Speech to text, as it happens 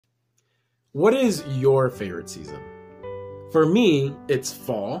What is your favorite season? For me, it's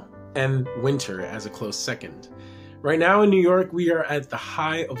fall and winter as a close second. Right now in New York, we are at the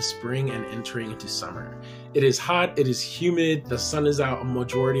high of spring and entering into summer. It is hot, it is humid, the sun is out a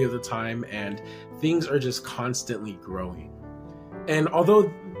majority of the time, and things are just constantly growing. And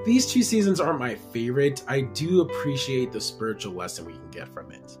although these two seasons aren't my favorite, I do appreciate the spiritual lesson we can get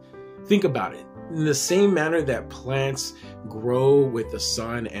from it. Think about it. In the same manner that plants grow with the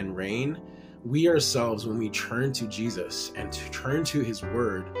sun and rain, we ourselves, when we turn to Jesus and to turn to His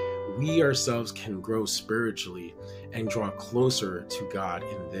Word, we ourselves can grow spiritually and draw closer to God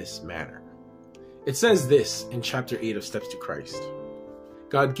in this manner. It says this in chapter 8 of Steps to Christ.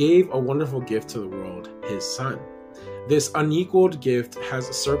 God gave a wonderful gift to the world, His Son. This unequaled gift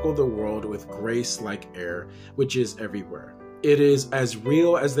has circled the world with grace like air, which is everywhere. It is as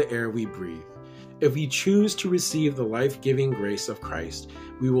real as the air we breathe. If we choose to receive the life-giving grace of Christ,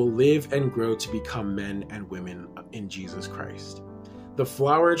 we will live and grow to become men and women in Jesus Christ. The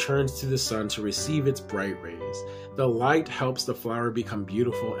flower turns to the sun to receive its bright rays. The light helps the flower become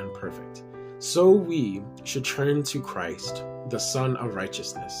beautiful and perfect. So we should turn to Christ, the Son of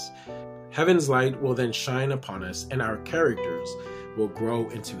Righteousness. Heaven's light will then shine upon us, and our characters will grow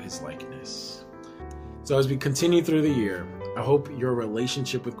into His likeness. So as we continue through the year, I hope your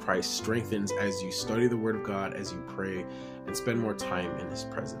relationship with Christ strengthens as you study the Word of God, as you pray, and spend more time in His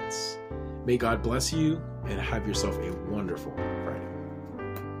presence. May God bless you, and have yourself a wonderful Friday.